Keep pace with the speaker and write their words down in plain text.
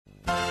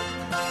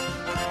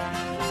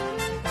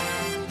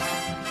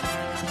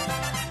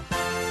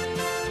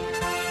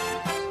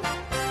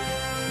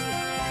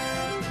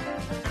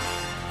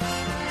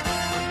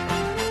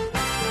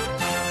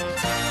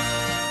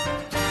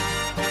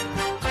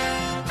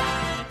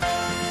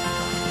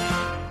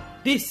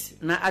This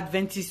na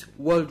Adventist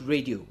World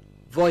Radio,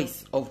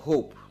 Voice of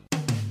Hope.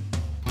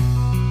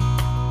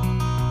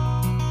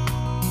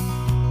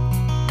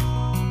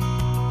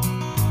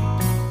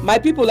 My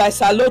people, I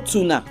salute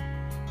una.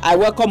 I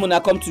welcome una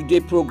come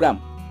today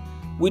program.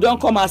 We don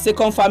come our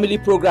second family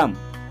program,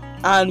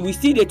 and we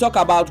still dey talk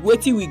about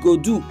wetin we go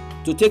do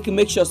to take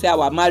make sure say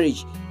our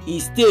marriage e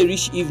stay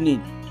reach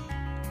evening.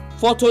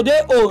 For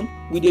today own,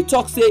 we dey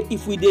talk say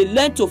if we dey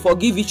learn to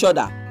forgive each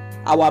other,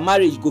 our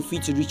marriage go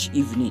fit reach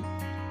evening.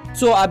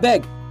 So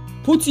abeg,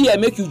 put here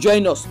make you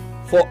join us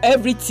for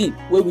everything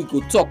wey we go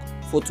talk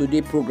for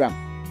today program.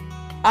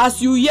 As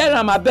you hear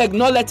am, abeg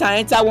no let am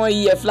enter one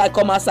ear fly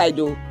come outside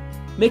o.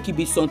 Make e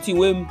be something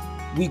wey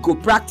we go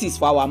practice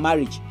for our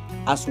marriage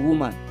as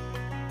woman,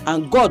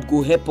 and God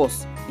go help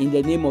us in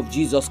the name of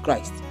Jesus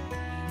Christ.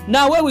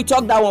 Now when we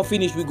talk that one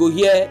finish, we go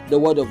hear the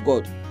word of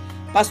God.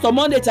 Pastor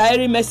Monday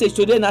Tahiri message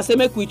today na say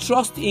make we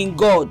trust in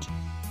God.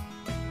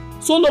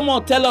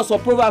 Solomon tell us for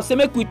Proverbs say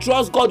make we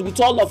trust God with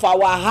all of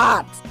our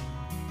heart.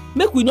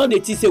 Make we no dey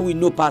think say we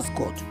know pass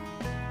God.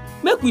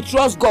 Make we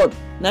trust God.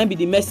 Na be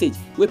the message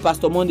wey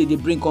Pastor Monday dey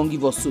bring come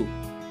give us so.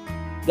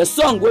 The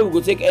song wey we go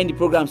take end the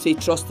program say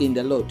trust in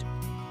the Lord.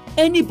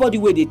 Anybody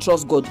wey dey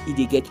trust God, e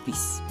dey get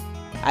peace.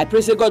 I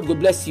pray say God go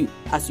bless you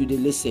as you dey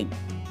listen.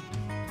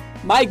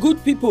 My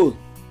good people,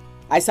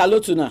 I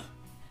salute una.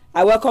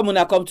 I welcome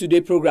una come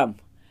today program.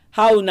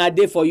 How una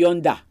dey for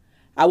yonder?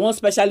 I wan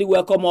specially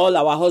welcome all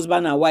our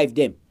husband and wife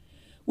dem.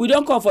 We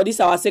don come for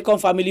this our second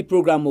family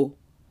program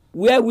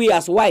where we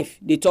as wife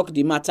dey talk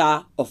the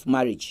matter of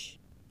marriage.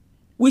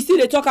 We still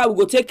dey talk how we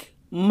go take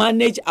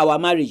manage our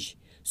marriage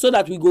so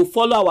that we go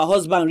follow our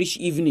husband reach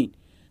evening.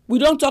 We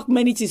don talk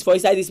many things for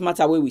inside this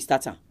matter wey we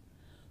start am.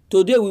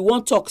 Today we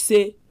wan talk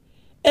say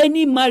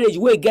any marriage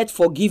wey get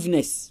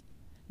forgiveness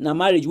na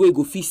marriage wey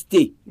go fit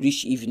stay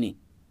reach evening.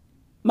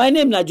 My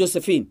name na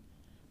Josephine.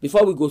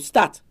 Before we go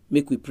start,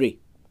 make we pray.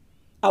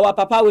 Our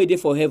Papa wey dey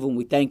for heaven,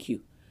 we thank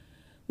you.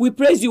 We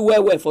praise you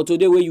well for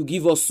today wey you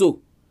give us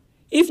so.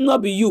 If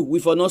not be you, we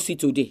for not see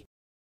today.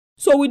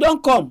 So we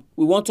don come,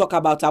 we wan talk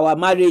about our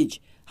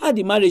marriage, how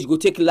the marriage go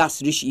take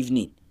last reach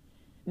evening.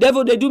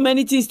 Devil dey do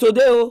many things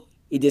today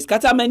e dey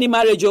scatter many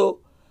marriage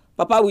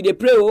Papa, we dey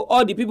pray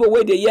all the people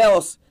wey dey hear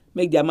us,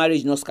 make their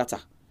marriage not scatter.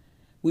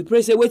 We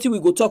pray say wetin we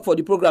go talk for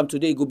the program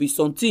today go be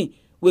something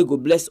wey go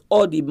bless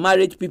all the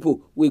marriage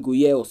people wey go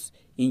hear us.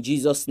 In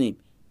Jesus' name,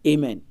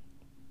 amen.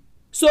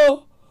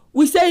 So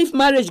we say if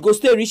marriage go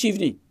stay reach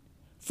evening,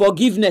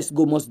 forgiveness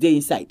go must dey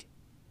inside.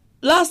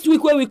 Last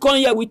week when we come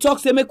here, we talk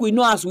say make we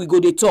know as we go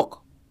dey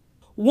talk.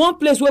 One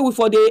place where we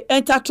for dey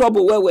enter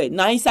trouble well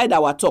na inside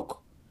our talk.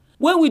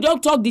 When we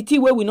don't talk the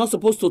thing where we not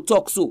supposed to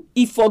talk, so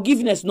if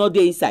forgiveness not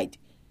dey inside,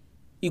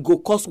 it go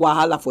cause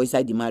wahala for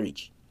inside the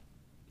marriage.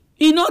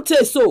 E not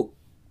say so.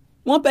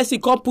 One person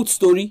come put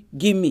story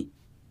give me.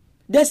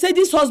 They say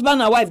this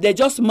husband and wife they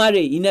just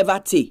marry, e never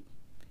tey.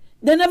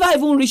 They never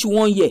even reach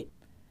 1 year.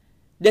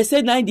 They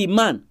say now the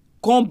man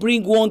come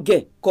bring one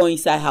girl come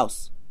inside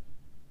house.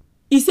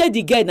 He said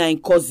the girl na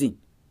him cousin.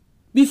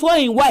 Before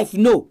him wife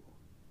know,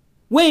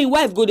 when him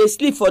wife go dey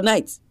sleep for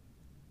night,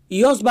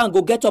 him husband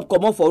go get up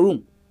comot for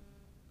room.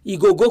 He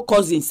go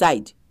cousin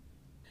side.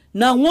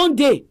 Now one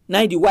day,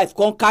 now the wife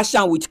come cash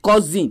am with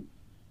cousin.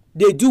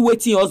 They do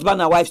wetin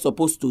husband and wife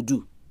supposed to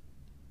do.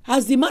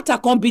 As the matter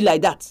come be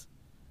like that,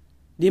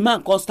 the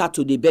man come start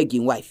to dey beg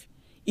him wife.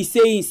 He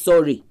say he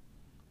sorry.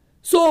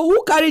 So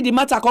who carry the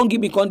matter come give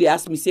me come dey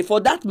ask me say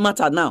for that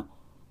matter now,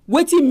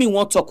 wetin me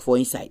wan talk for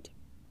inside?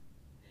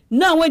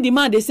 Now when the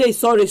man dey say he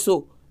sorry,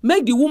 so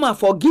make the woman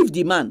forgive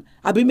the man,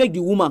 abi make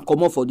the woman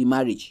comot for the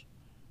marriage.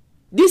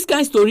 This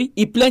kind story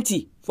e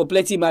plenty for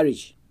plenty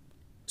marriage.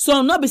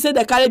 Some not be say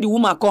they carry the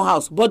woman come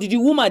house, but the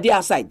woman dey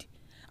outside,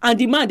 and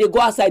the man dey go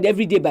outside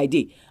every day by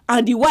day,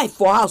 and the wife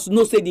for house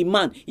know say the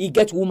man he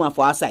get woman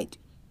for outside.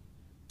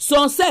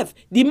 Some sef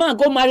the man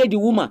go marry the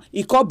woman,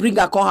 he come bring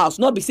her come house,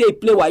 not be say he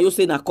play wayo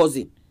say na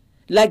cousin,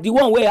 like the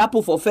one wey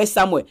happen for First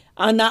Samuel,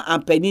 Anna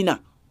and Penina.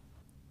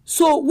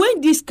 So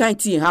when this kind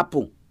thing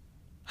happen,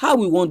 how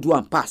we wan do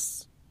am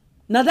pass?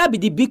 Now that be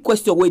the big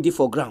question wey dey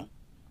for ground.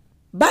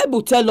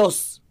 Bible tell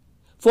us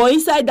for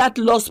inside that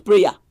Lord's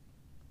prayer,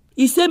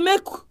 he say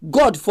make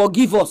God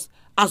forgive us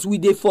as we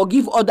dey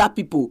forgive other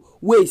people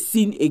wey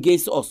sin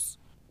against us.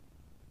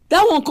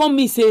 That one come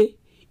mean say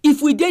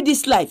if we dey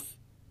this life,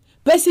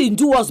 person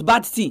do us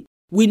bad thing,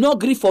 we no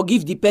gree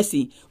forgive the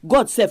person,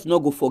 God sef no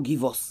go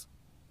forgive us.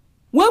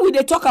 When we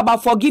dey talk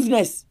about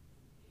forgiveness,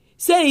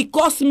 say e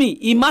cost me,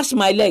 e mash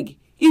my leg,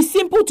 e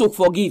simple to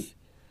forgive.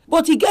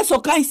 But e get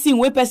some kind sin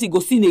wey person go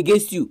sin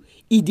against you,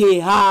 e dey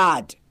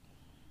hard.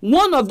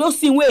 One of those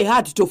things wey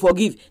hard to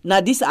forgive na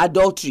this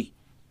adultery.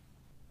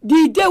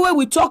 The day wey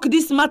we talk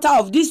this matter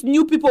of these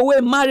new people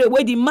wey marry,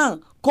 where the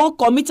man can't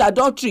commit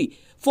adultery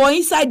for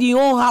inside the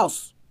own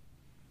house,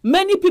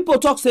 many people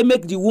talk say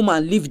make the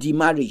woman leave the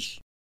marriage.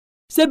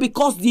 Say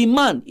because the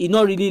man he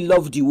not really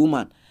love the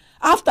woman.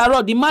 After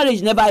all, the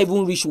marriage never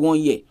even reach 1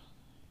 year.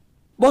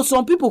 But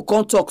some people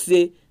can't talk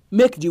say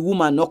make the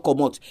woman not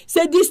come out.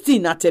 Say this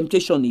thing na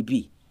temptation e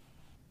be.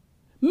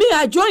 Me,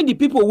 I join the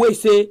people wey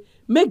say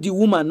make the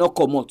woman not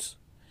comot.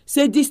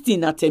 Say this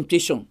thing na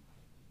temptation.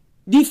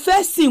 The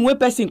first sin wey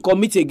person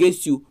commit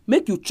against you,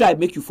 make you try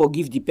make you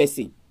forgive the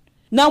person.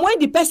 Now when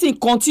the person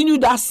continue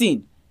that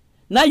sin,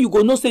 now you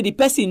go know say the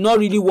person not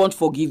really want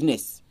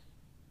forgiveness.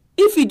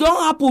 If it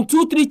don't happen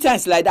 2-3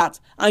 times like that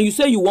and you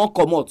say you won't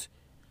comot,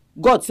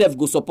 God sef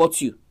go support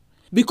you.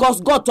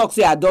 Because God talk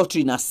say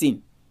adultery na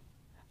sin.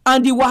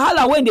 And the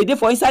wahala when they dey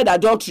for inside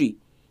adultery,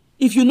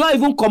 if you not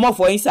even come out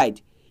for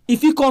inside,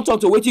 if he come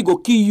talk to wetin go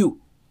kill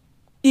you.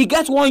 He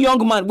get one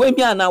young man wey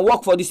me and I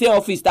work for the same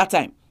office that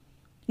time.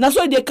 Now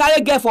so they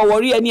carry girl for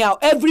worry anyhow.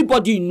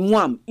 Everybody know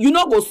am. You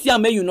not go see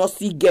am, make you not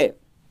see girl.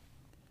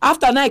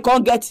 After now he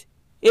can't get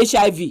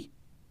HIV.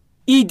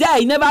 He die,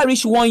 he never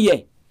reach 1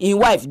 year. His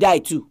wife die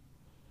too.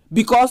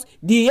 Because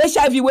the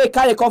HIV wey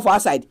carry come for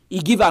outside, he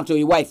give am to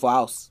his wife for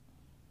house.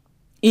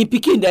 In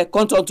pikin there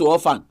come turn to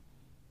orphan.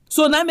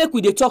 So now make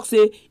we dey talk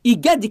say he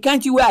get the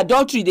kind thing wey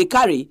adultery they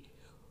carry,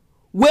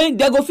 when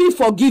they go fit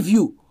forgive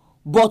you,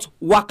 but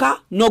waka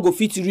no go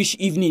fit reach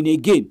evening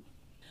again.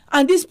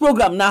 And this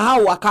program na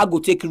how waka go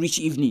take reach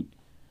evening.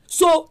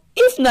 So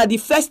if na the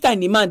first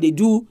time the man they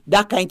do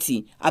that kind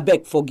thing,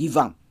 abeg forgive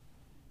am.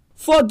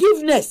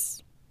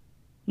 Forgiveness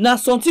na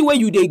something where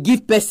you dey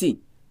give person,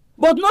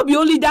 but not be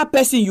only that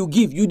person you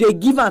dey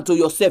give am to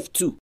yourself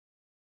too.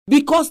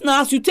 Because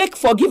now as you take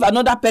forgive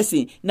another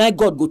person, now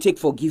God go take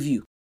forgive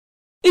you.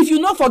 If you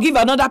not forgive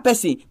another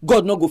person,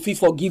 God no go fit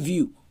forgive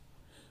you.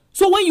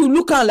 So when you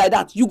look at like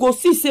that, you go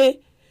see say,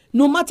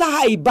 no matter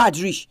how e bad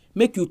reach,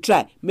 make you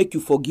try, make you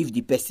forgive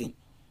the person.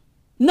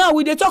 Now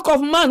we dey talk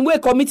of man wey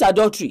commit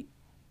adultery,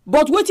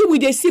 but wetin we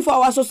dey see for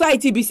our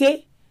society be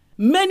say,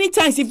 many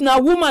times if na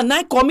woman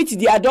na commit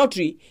the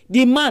adultery,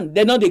 the man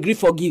they no dey gree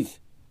forgive.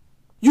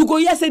 You go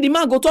hear say the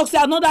man go talk say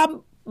another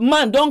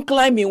man don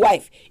climb him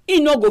wife, he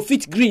no go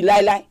fit gree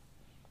lie.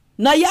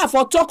 Now here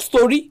for talk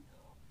story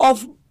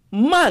of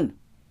man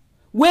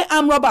wey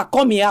armed robber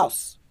come him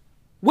house,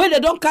 where they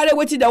don't carry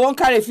wetin they won't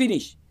carry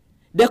finish.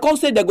 They come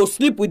say they go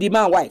sleep with the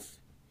man wife.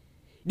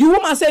 The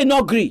woman say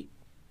no gree.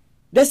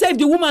 They say if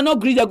the woman not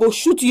gree, they go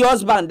shoot your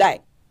husband die.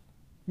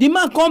 The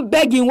man come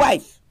beg him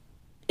wife.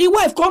 His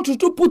wife come to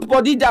put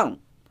body down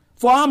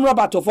for armed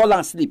robber to fall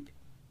and sleep.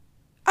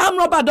 Armed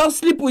robber don't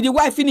sleep with the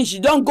wife finish, he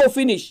don't go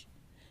finish.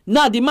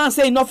 Now the man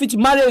say he not fit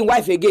marry his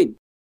wife again.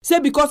 Say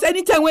because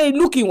anytime when he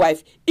look his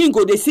wife, he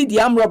go they see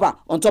the armed robber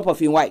on top of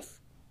his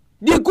wife.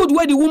 The good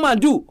way the woman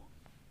do,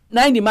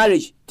 now in the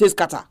marriage, take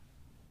scatter.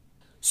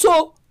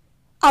 So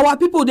our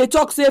people they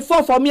talk say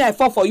fall for me, I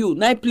fall for you.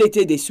 Now play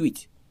take the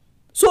sweet.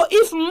 So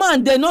if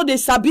man they know they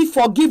sabi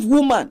forgive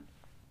woman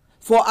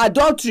for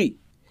adultery,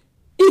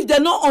 if they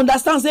not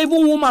understand say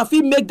even woman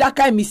fit make that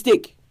kind of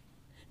mistake,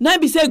 now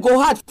be say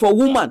go hard for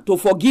woman to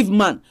forgive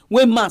man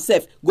when man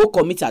self go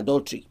commit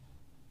adultery.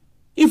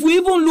 If we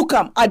even look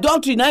am,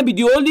 adultery now be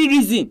the only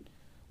reason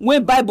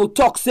when Bible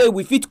talk say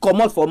we fit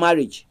comot for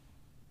marriage.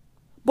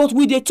 But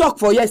we dey talk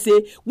for here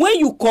say when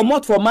you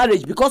comot for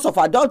marriage because of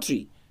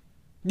adultery,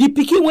 the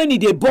pikin when he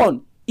dey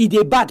born, he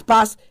dey bad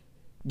pass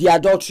the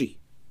adultery.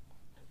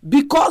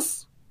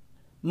 Because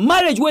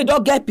marriage wey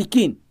don get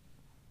pikin,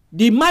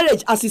 the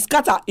marriage as e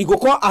scatter, e go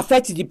come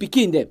affect the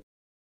pikin dem.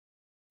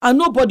 And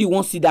nobody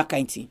wan see that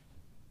kind thing.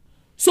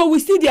 So we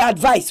still dey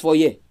advice for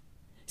here.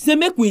 Say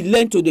make we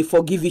learn to dey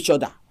forgive each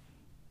other.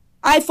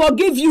 I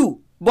forgive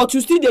you, but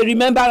you still dey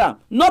remember am.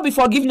 No be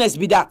forgiveness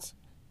be that.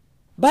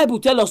 Bible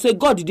tell us say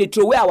God dey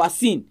throw away our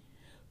sin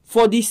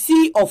for the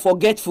sea of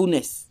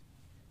forgetfulness.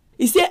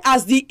 He say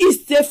as the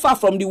east stay far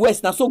from the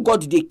west, now so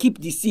God dey keep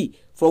the sea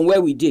from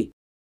where we dey.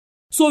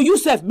 So you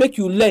sef make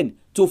you learn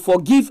to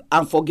forgive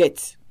and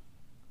forget.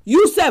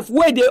 You sef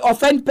where they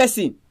offend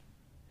person,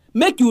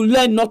 make you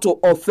learn not to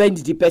offend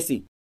the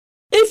person.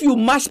 If you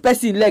mash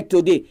person leg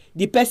today,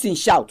 the person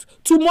shout.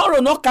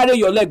 Tomorrow not carry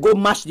your leg, go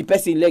mash the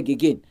person leg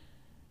again.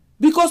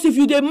 Because if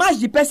you dey mash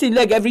the person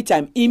leg every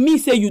time, it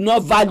means say you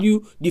not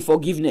value the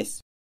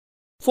forgiveness.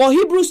 For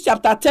Hebrews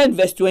chapter 10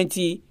 verse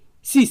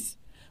 26,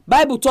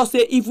 Bible talk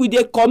say if we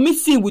dey commit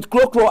sin with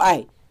crow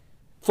eye,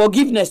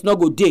 forgiveness not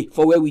go dey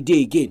for where we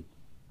dey again.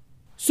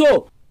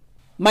 So,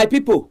 my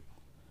people,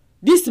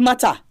 this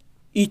matter,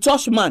 e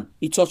touch man,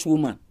 e touch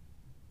woman.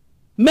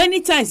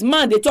 Many times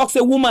man they talk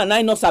say woman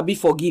I not sabi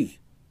forgive.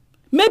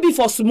 Maybe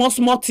for small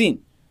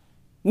thing,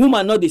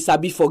 woman not dey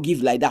sabi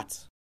forgive like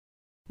that.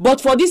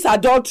 But for this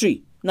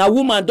adultery, now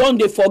woman don't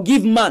they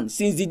forgive man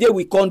since the day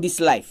we come this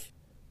life.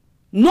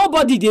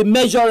 Nobody they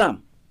measure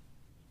am.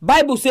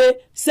 Bible say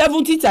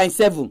 70 times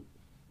 7.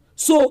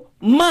 So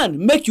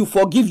man make you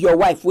forgive your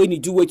wife when he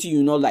do what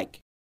you not like.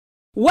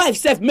 Wife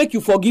self make you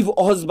forgive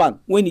husband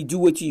when he do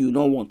what you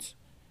not want.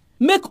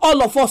 Make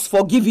all of us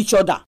forgive each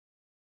other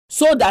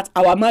so that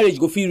our marriage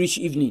go feel reach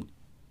evening.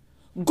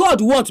 God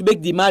want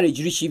make the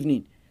marriage reach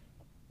evening.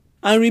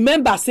 And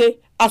remember say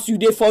as you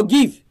dey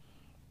forgive,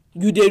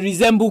 you dey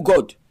resemble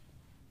God.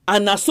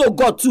 And na so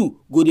God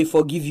too go dey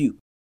forgive you.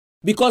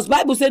 Because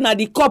Bible say na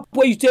the cup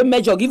where you take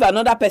measure give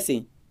another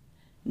person,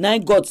 now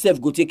God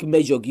self go take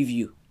measure give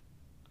you.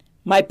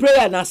 My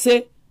prayer na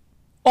say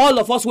all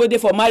of us wey dey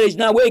for marriage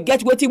now, wey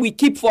get wetin we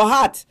keep for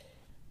heart,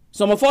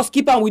 Some of us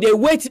keep am, we dey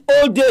wait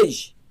old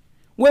age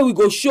wey we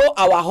go show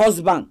our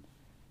husband.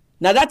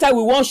 Na that time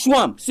we wan show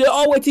am say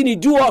all wetin he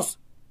do us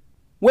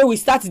when we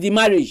start the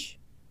marriage,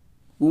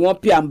 we wan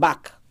pay am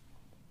back.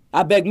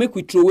 Abeg, make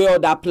we throw away all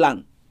that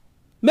plan.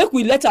 Make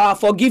we let our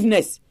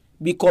forgiveness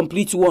be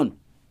complete one,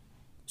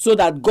 so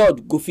that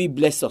God go fit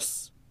bless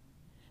us.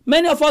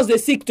 Many of us dey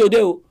sick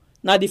today o.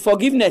 Na the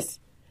forgiveness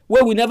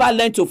wey we never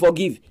learn to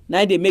forgive,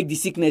 na dey make the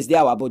sickness dey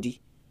our body.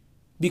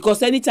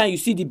 Because anytime you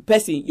see the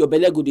person, your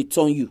belle go dey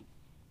turn you.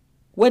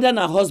 Whether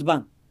na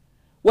husband,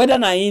 whether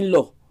na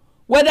in-law,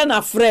 whether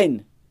na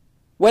friend,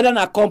 whether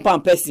na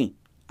compound person,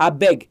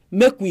 abeg,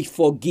 make we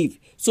forgive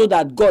so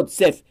that God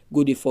sef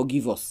go dey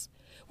forgive us.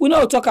 We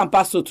no go talk am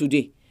pass so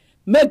today.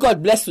 May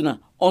God bless una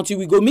until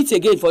we go meet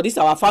again for this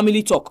our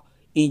family talk.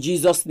 In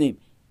Jesus' name,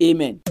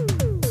 amen.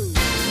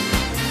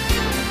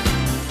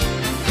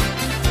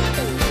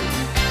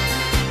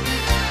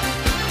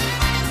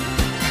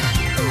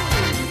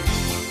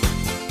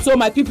 So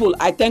my people,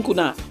 I thank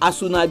una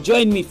as una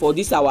join me for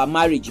this our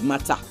marriage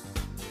matter.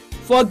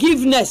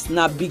 Forgiveness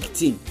na big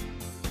thing.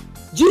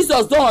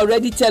 Jesus don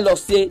already tell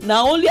us say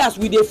na only as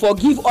we dey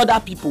forgive other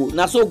people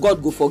na so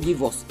God go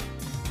forgive us.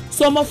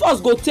 Some of us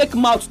go take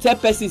mouth tell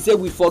person say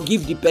we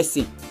forgive the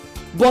person,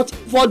 but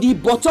for the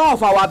bottom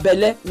of our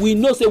belle we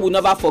know say we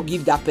never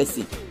forgive that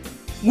person.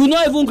 We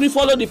no even gree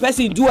follow the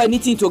person do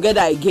anything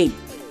together again.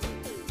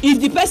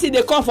 If the person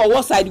dey come for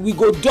one side, we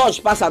go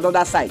dodge pass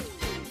another side.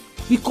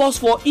 Because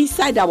for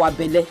inside our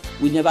belle,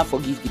 we never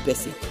forgive the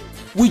person.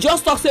 We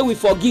just talk say we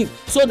forgive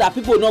so that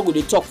people no go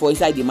dey talk for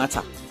inside the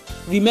matter.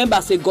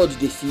 Remember say God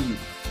dey see you.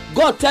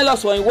 God tell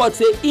us for him word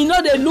say he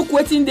no dey look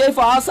wetin dey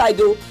for outside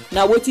o,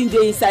 na wetin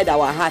dey inside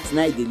our heart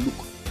na he dey look.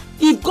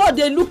 If God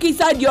dey look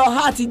inside your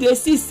heart, he dey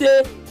see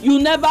say you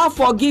never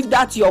forgive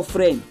that your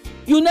friend,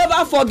 you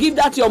never forgive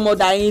that your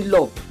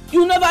mother-in-law,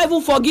 you never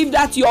even forgive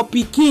that your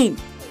pikin,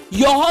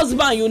 your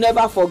husband you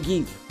never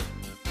forgive.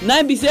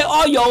 Na be say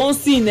all your own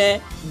sin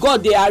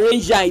God dey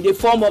arrange am in the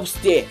form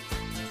upstairs.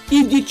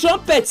 If the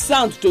trumpet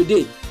sound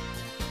today,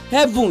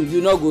 heaven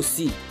you no go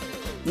see.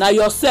 Na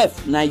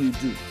yourself na you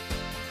do.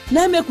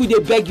 Na make we dey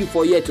beg you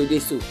for here today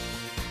so.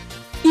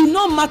 E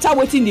no matter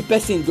wetin the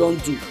person don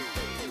do,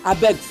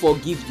 abeg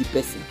forgive the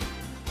person.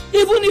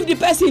 Even if the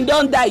person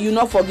don die, you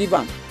no forgive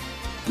am.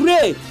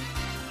 Pray,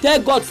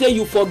 tell God say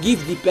you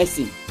forgive the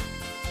person.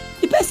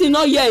 The person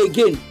no here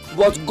again,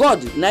 but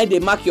God na dey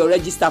mark your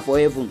register for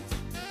heaven.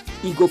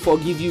 He go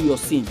forgive you your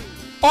sin.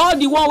 All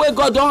the one wey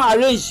God don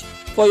arrange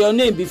for your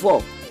name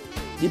before,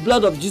 the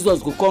blood of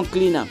Jesus go come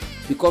clean am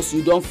because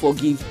you don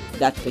forgive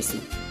that person.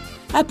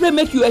 I pray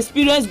make you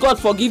experience God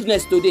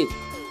forgiveness today.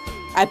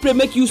 I pray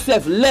make you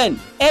sef learn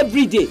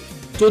every day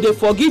to dey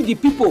forgive the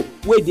people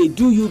wey dey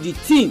do you the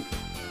thing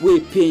wey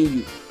pain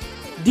you.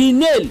 The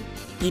nail,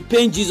 he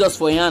pain Jesus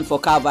for him hand for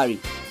Calvary,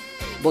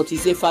 but he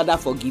say, Father,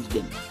 forgive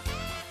them.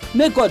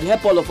 May God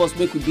help all of us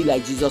make we be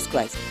like Jesus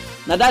Christ.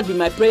 Now that be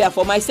my prayer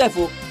for myself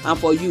and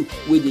for you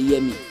wey dey hear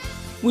me.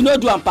 We no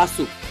do am pass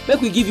so. Make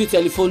we give you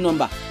telephone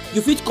number.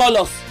 You fit call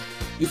us,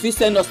 you fit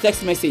send us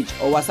text message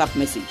or WhatsApp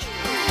message.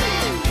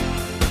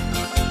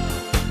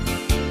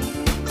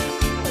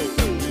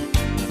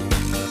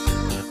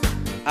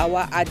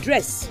 Our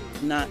address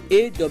na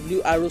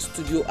AWR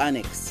Studio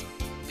Annex,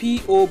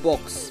 P.O.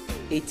 Box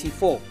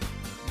 84,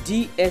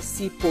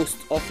 DSC Post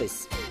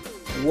Office,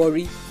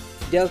 Warri,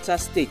 Delta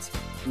State,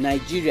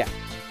 Nigeria.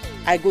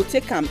 I go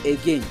take am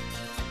again.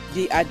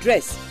 The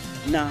address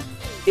na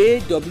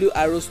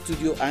AWR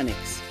Studio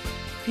Annex,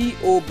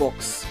 P.O.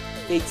 Box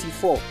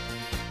 84,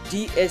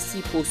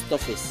 DSC Post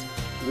Office,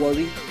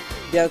 Warri,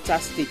 Delta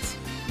State,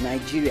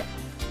 Nigeria.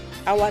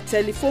 Our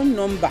telephone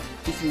number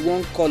if you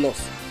wan call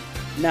us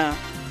na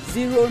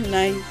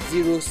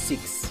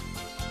 0906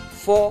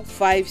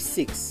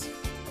 456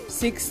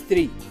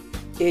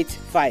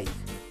 6385.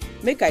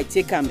 Make I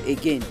take am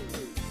again.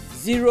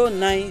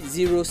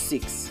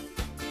 0906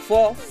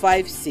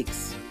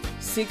 456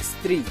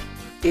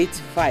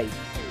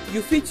 6385.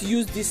 You fit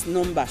use this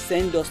number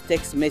send us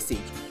text message,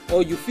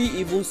 or you fit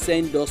even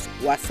send us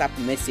WhatsApp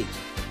message.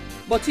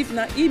 But if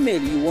na email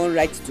you wan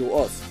write to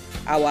us,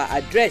 our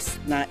address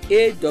na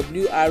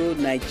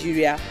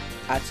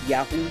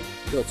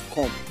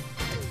awrnigeria@yahoo.com.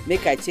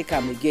 Make I take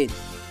am again.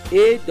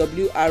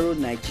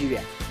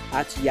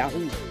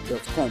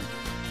 awrnigeria@yahoo.com.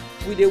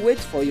 We dey wait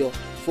for your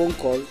phone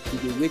call, we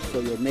dey wait for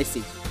your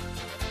message.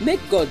 Make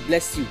God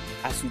bless you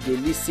as you dey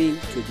listen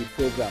to the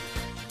program.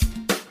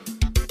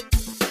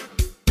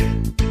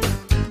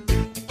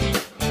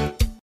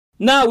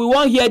 Now we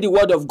wan hear the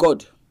word of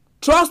God.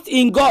 Trust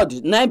in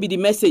God, na be the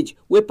message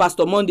wey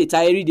Pastor Monday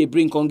Tahiri dey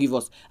bring come give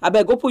us.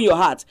 Abeg open your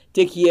heart,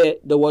 take hear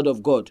the word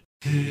of God.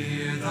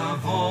 Hear the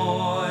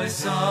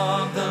voice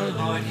of the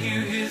Lord,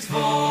 hear his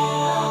voice.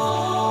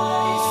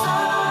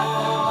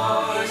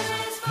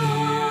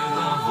 Hear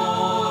the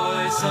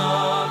voice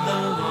of the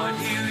Lord,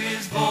 hear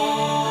his voice.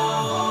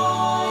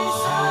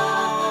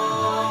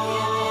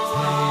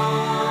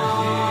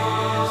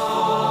 Hear his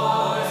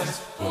voice.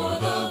 For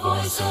the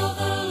voice of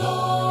the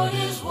Lord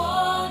is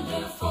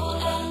wonderful,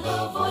 and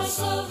the voice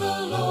of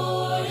the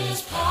Lord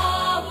is powerful.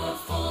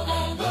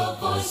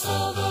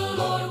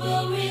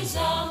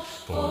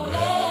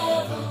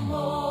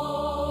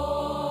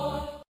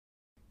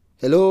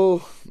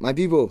 Hello, my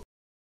people.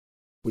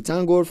 We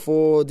thank God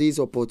for this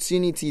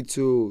opportunity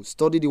to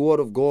study the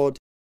Word of God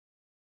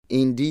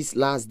in these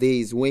last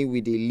days when we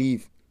dey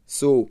live.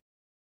 So,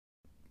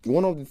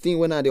 one of the things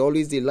when I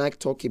always like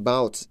talk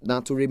about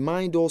now to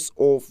remind us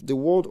of the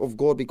Word of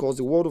God, because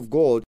the Word of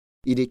God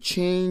it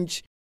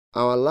change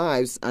our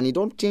lives and it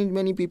don't change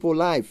many people's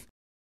life.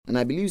 And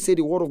I believe say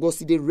the Word of God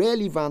still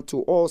relevant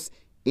to us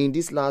in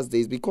these last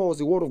days because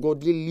the Word of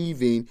God they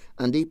living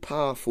and they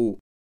powerful.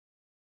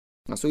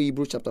 And so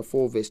Hebrews chapter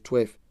 4 verse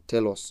 12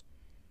 tell us.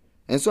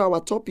 And so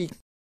our topic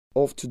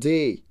of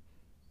today,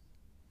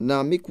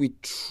 now make we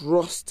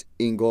trust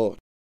in God.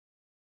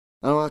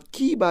 And our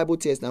key Bible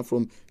text now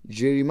from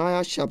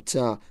Jeremiah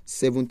chapter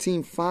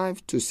 17,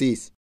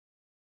 5-6.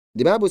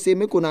 The Bible say,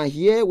 make una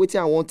hear what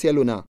I want tell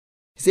una.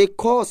 He say,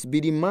 cursed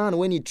be the man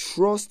when he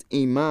trust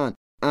in man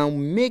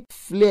and make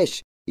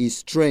flesh his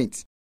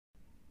strength.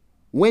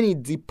 When he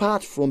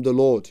depart from the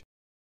Lord,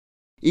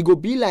 he go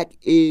be like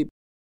a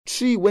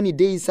tree when he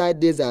dey inside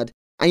desert,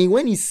 and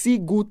when he see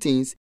good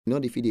things,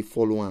 not if they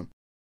follow him.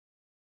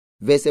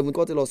 Verse 7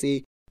 tell us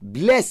say,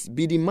 blessed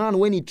be the man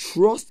when he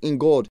trust in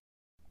God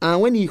and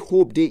when he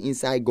hope dey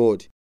inside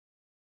God.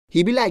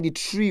 He be like the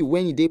tree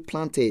when he dey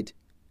planted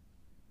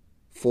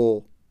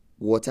for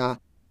water.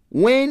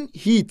 When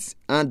heat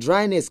and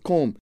dryness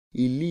come,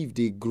 he leaf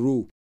they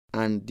grow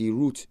and the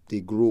root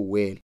they grow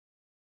well.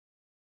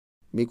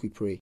 Make we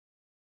pray.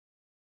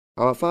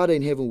 Our Father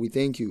in heaven, we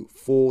thank you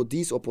for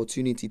this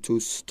opportunity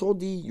to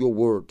study your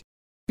word,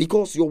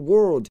 because your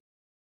word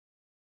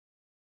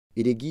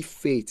it give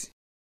faith.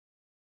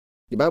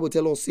 The Bible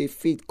tells us say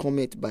faith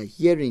cometh by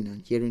hearing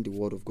and hearing the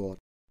word of God.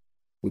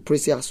 We pray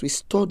say as we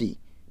study,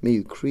 may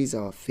you increase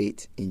our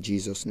faith in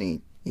Jesus'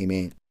 name.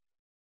 Amen.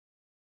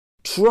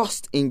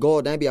 Trust in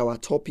God, that be our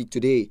topic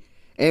today.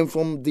 And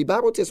from the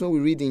Bible text when we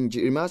read in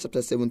Jeremiah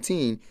chapter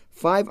 17,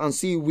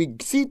 5-6, we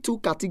see two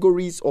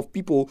categories of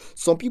people.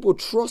 Some people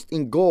trust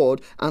in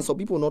God and some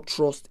people not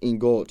trust in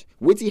God.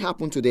 What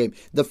happened to them?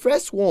 The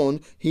first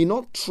one, he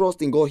not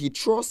trust in God, he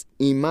trusts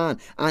in man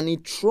and he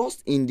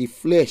trusts in the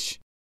flesh.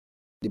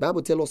 The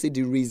Bible tells us say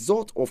the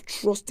result of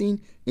trusting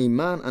in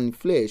man and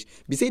flesh,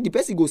 be say the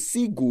person go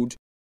see good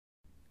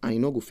and he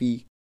not go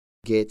feel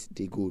get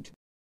the good.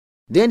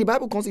 Then the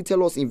Bible constantly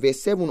tells us in verse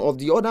 7 of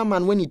the other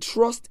man when he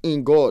trusts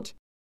in God,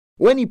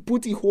 when he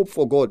put his hope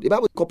for God. The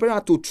Bible compare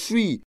it to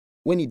tree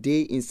when he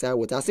day inside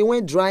water. I say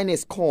when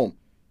dryness come,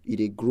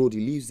 they grow, the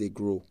leaves they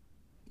grow.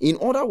 In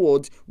other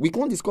words, we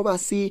can discover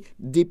say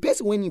the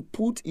person when he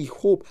put his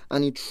hope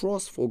and he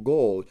trust for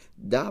God,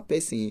 that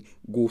person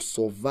go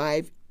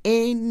survive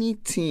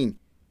anything.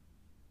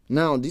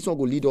 Now this one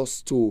will lead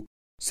us to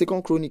 2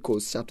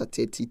 Chronicles chapter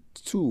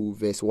 32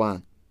 verse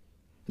 1.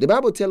 The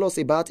Bible tells us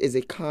about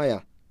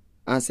Hezekiah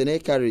and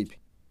Sennacherib.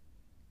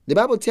 The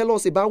Bible tells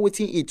us about what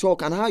he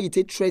talk and how he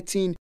take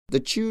threaten the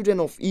children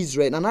of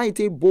Israel and how he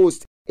take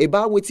boast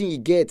about what he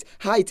get,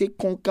 how he take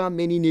conquer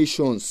many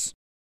nations.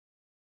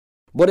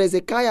 But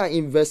Hezekiah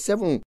in verse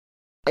 7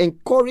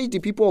 encourage the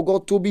people of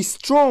God to be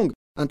strong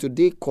and to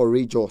be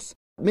courageous.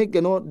 Make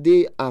them not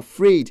they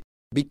afraid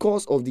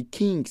because of the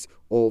kings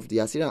of the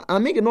Assyrian,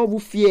 and make them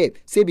not fear,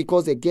 say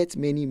because they get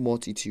many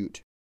multitude.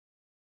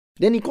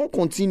 Then he can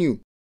continue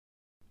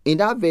in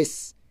that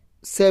verse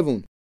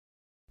 7.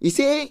 He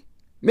say,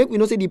 make we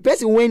know say the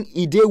person when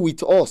he dey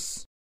with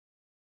us,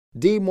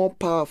 they more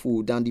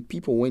powerful than the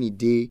people when he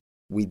dey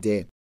with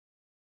them.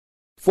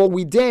 For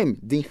with them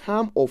the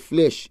harm of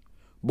flesh,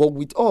 but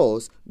with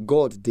us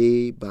God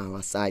dey by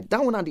our side.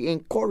 That one are the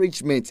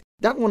encouragement.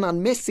 That one are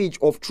message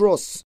of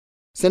trust.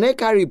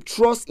 Sennacherib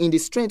trust in the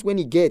strength when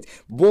he get,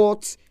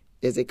 but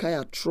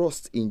Hezekiah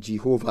trust in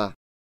Jehovah.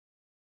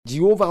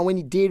 Jehovah when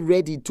he dey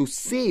ready to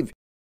save.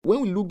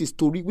 When we look the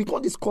story, we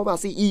can discover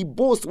say he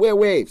boast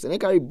where.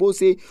 Sennacherib boast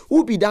say,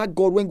 who be that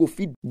God when go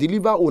fit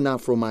deliver honor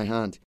from my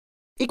hand?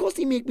 Because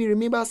he make me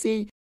remember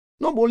say,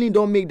 not only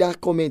don't make that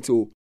comment,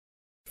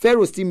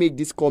 Pharaoh still make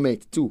this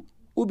comment too.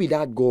 Who be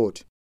that God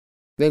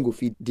when go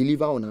fit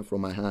deliver honor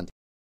from my hand?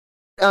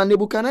 And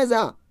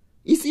Nebuchadnezzar,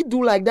 he still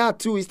do like that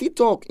too. He still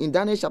talk in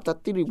Daniel chapter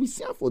 3. We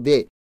see for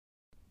there.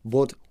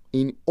 But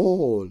in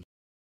all,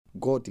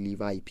 God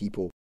deliver his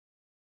people.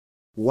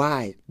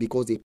 Why?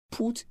 Because they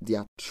put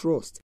their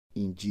trust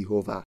in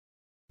Jehovah.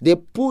 They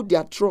put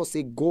their trust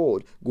in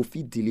God go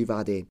fit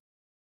deliver them.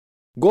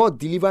 God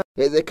delivered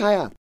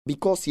Hezekiah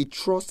because he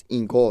trusts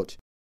in God.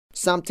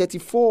 Psalm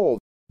 34,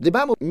 the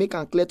Bible make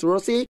it clear to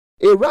us, say,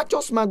 a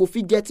righteous man go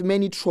fit get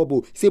many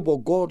trouble, say, but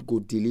God go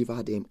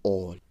deliver them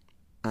all.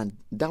 And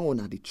that one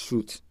are the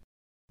truth.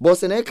 But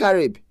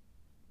Sennacherib,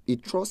 he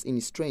trusts in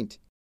his strength.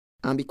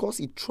 And because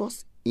he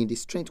trusts in the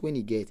strength when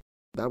he gets,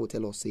 the Bible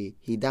tells us, say,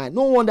 he died.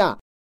 No wonder.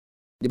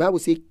 The Bible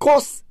say,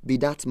 curse be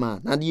that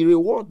man, and the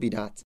reward be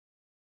that.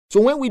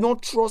 So when we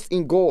don't trust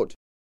in God,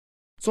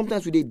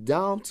 sometimes we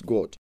doubt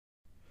God.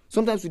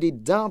 Sometimes we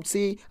doubt,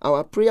 say,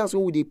 our prayers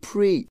when we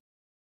pray,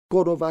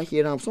 God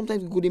overhear them.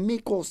 Sometimes it could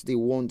make us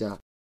wonder.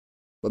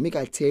 But make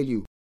I tell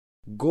you,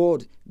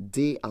 God,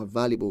 they are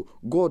valuable.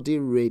 God, they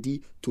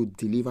ready to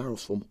deliver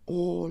us from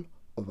all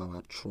of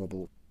our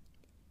trouble.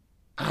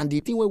 And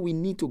the thing where we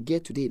need to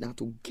get today now,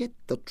 to get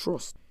the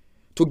trust,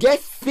 to get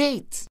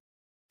faith,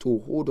 to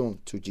hold on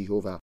to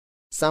Jehovah.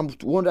 Psalm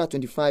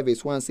 125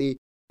 verse 1 say,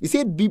 he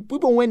said, the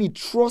people when they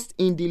trust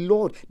in the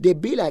Lord, they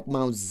be like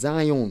Mount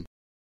Zion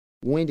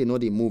when they know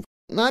they move.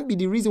 That be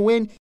the reason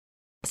when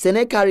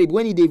Sennacherib,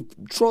 when he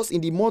trust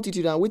in the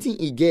multitude and waiting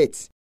he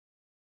gets,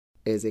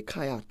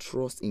 Hezekiah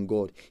trust in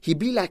God. He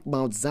be like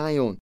Mount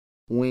Zion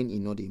when he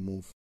know they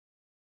move.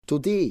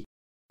 Today,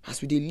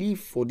 as we dey live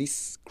for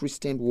this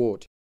Christian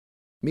world,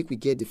 make we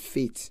get the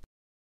faith.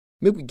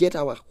 Make we get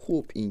our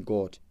hope in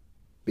God.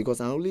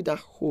 Because only that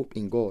hope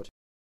in God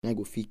na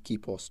go fit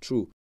keep us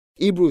true.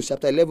 Hebrews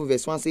chapter 11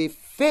 verse 1 say,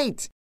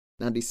 faith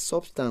na the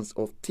substance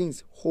of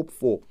things hoped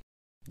for,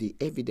 the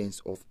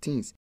evidence of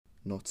things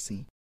not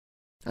seen.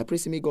 I pray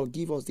may God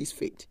give us this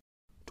faith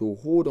to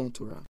hold on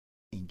to her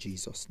in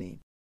Jesus' name.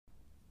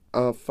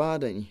 Our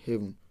Father in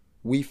heaven,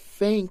 we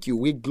thank you,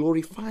 we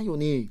glorify your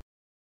name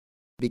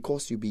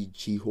because you be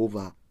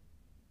Jehovah.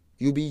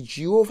 You be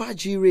Jehovah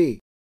Jireh.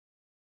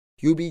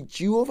 You be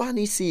Jehovah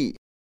Nissi.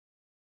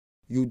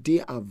 You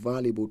dey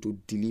available to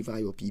deliver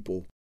your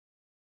people.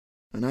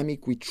 And I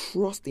make we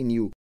trust in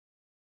you.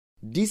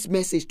 This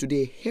message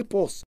today help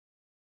us.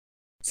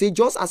 Say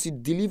just as you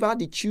deliver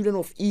the children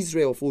of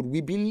Israel of old,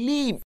 we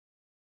believe.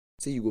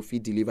 Say you go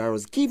fit deliver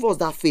us. Give us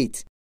that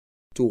faith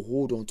to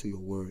hold on to your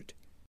word.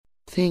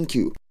 Thank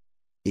you.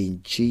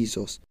 In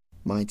Jesus'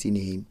 mighty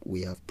name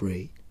we have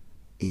prayed.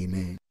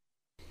 Amen.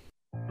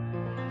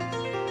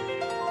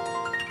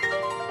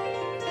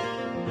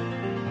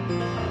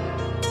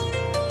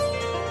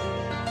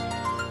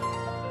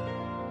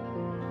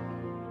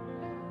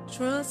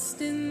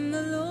 Trust in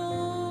the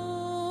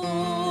Lord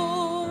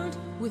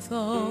with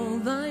all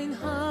thine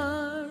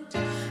heart,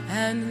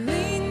 and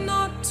lean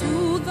not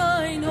to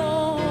thine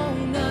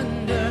own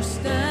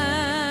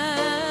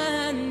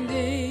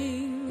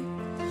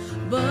understanding,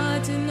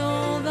 but in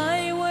all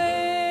thy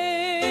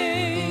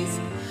ways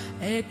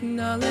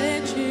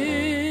acknowledge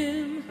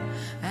him,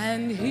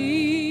 and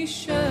he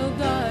shall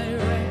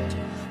direct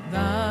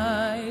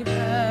thy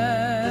path.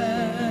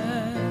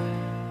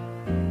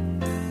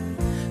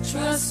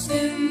 Trust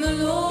in the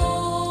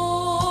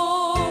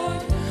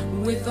Lord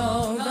with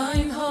all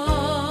thine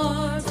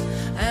heart,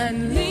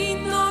 and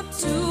lean not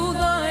to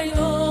thine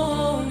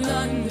own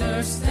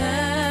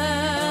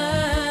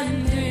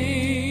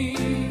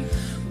understanding,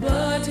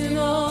 but in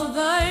all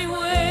thy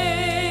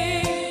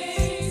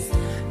ways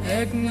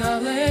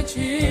acknowledge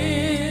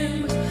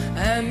him,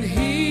 and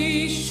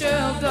he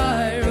shall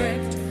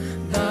direct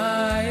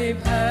thy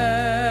path.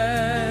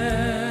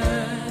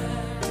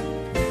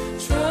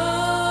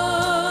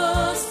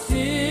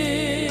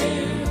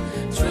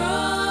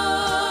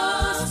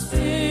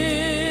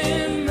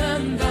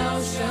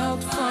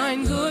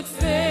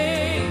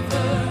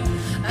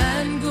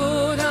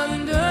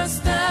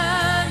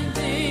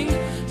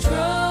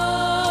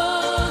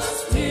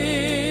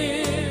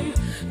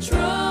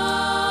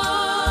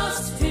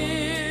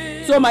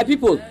 So my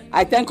people,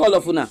 I thank all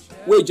of una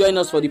wey join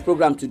us for the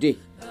program today.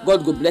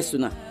 God go bless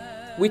una.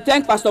 We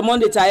thank Pastor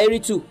Monday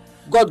Tahiri too.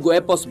 God go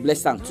help us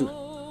bless am too.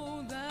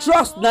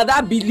 Trust na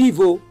that belief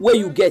wey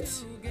you get.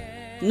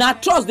 Na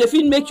trust dey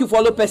fit make you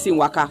follow person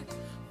waka.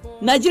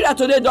 Nigeria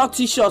today don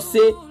teach us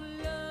say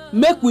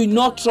make we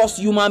not trust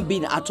human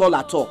being at all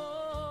at all.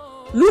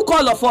 Look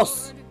all of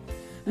us.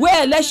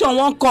 Where election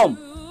wan come,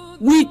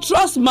 we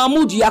trust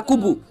Mahmood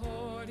Yakubu.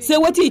 Say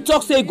wetin he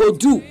talk say he go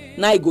do,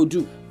 na he go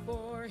do.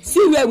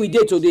 See where we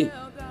dey today.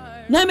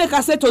 Now make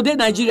I say today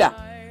Nigeria,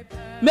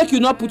 make you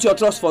not put your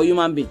trust for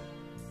human being.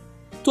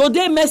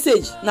 Today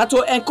message na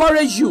to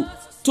encourage you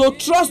to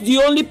trust the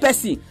only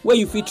person where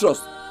you fit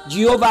trust,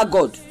 Jehovah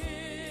God.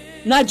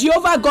 Now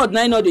Jehovah God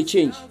na no dey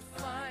change.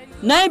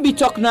 Na be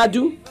talk na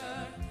do.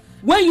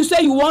 When you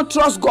say you want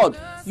trust God,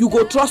 you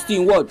go trust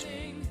in word.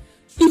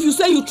 If you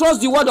say you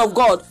trust the word of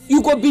God,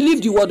 you go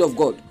believe the word of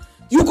God.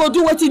 You go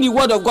do wetin the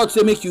word of God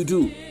say make you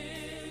do.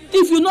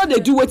 If you know they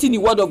do wetin the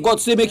word of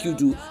God say make you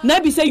do, now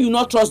be say you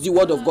not trust the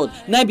word of God.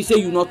 Now be say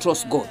you not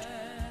trust God.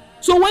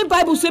 So when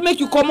Bible say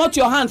make you come out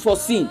your hand for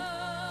sin,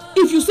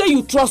 if you say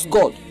you trust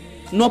God,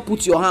 not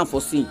put your hand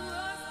for sin.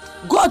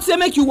 God say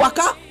make you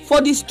waka for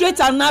the straight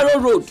and narrow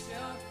road.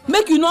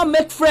 Make you not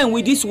make friend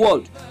with this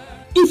world.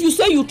 If you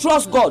say you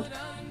trust God,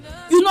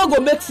 you not go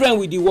make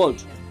friend with the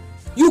world.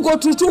 You go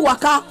through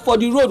waka for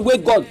the road where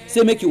God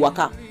say make you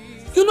waka.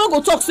 You not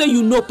go talk say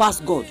you know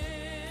past God.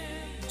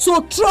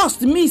 So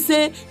trust me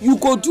say you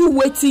go do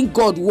wetin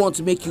God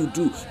want make you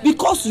do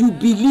because you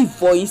believe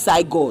for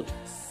inside God.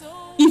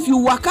 If you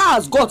waka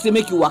as God say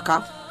make you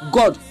waka,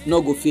 God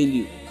no go fail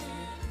you.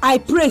 I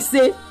pray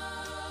say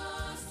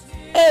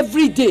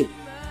every day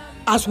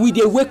as we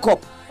dey wake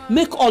up,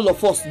 make all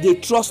of us dey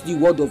trust the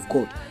word of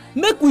God.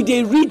 Make we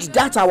dey read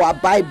that our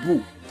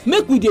Bible.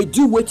 Make we dey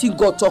do wetin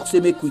God talk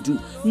say make we do.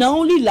 Na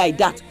only like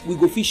that we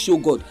go fit show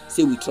God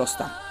say we trust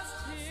am.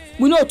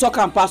 We no talk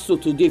am pass so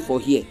today for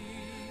here.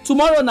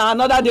 Tomorrow na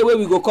another day where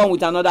we go come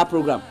with another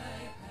program.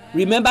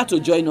 Remember to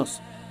join us.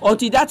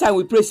 Until that time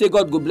we pray say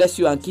God go bless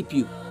you and keep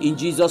you. In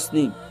Jesus'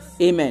 name.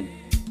 Amen.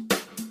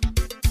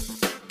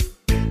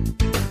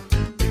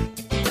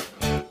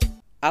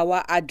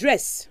 Our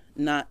address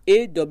na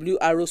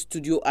AWR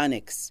Studio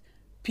Annex,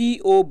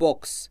 P.O.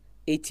 Box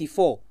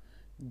 84,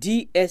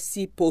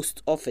 DSC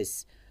Post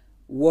Office,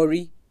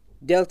 Warri,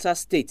 Delta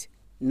State,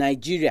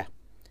 Nigeria.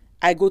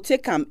 I go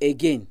take am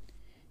again.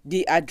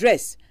 The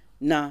address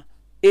na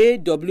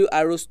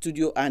AWR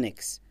Studio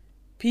Annex,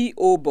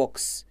 P.O.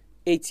 Box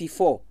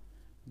 84,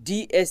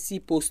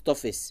 DSC Post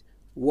Office,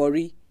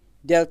 Warri,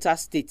 Delta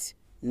State,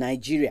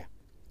 Nigeria.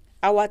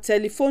 Our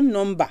telephone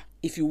number,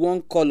 if you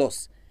wan call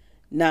us,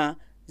 na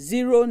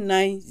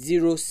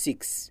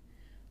 0906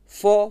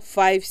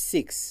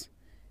 456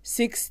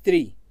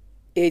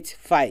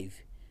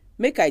 6385.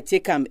 Make I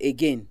take am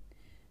again.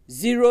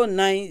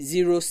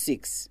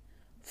 0906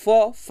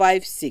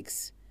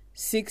 456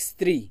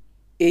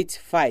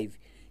 6385.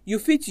 You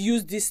fit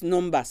use this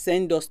number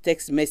send us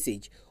text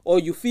message, or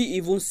you fit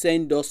even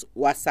send us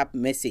WhatsApp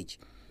message.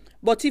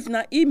 But if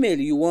na email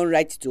you wan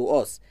write to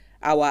us,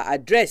 our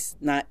address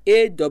na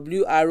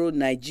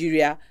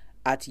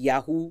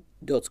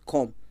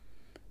awronigeria@yahoo.com.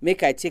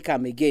 Make I take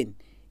am again.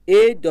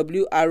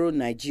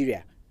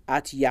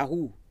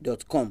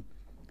 awronigeria@yahoo.com.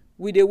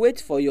 We dey wait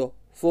for your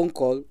phone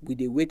call. We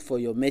dey wait for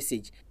your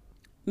message.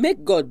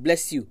 Make God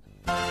bless you.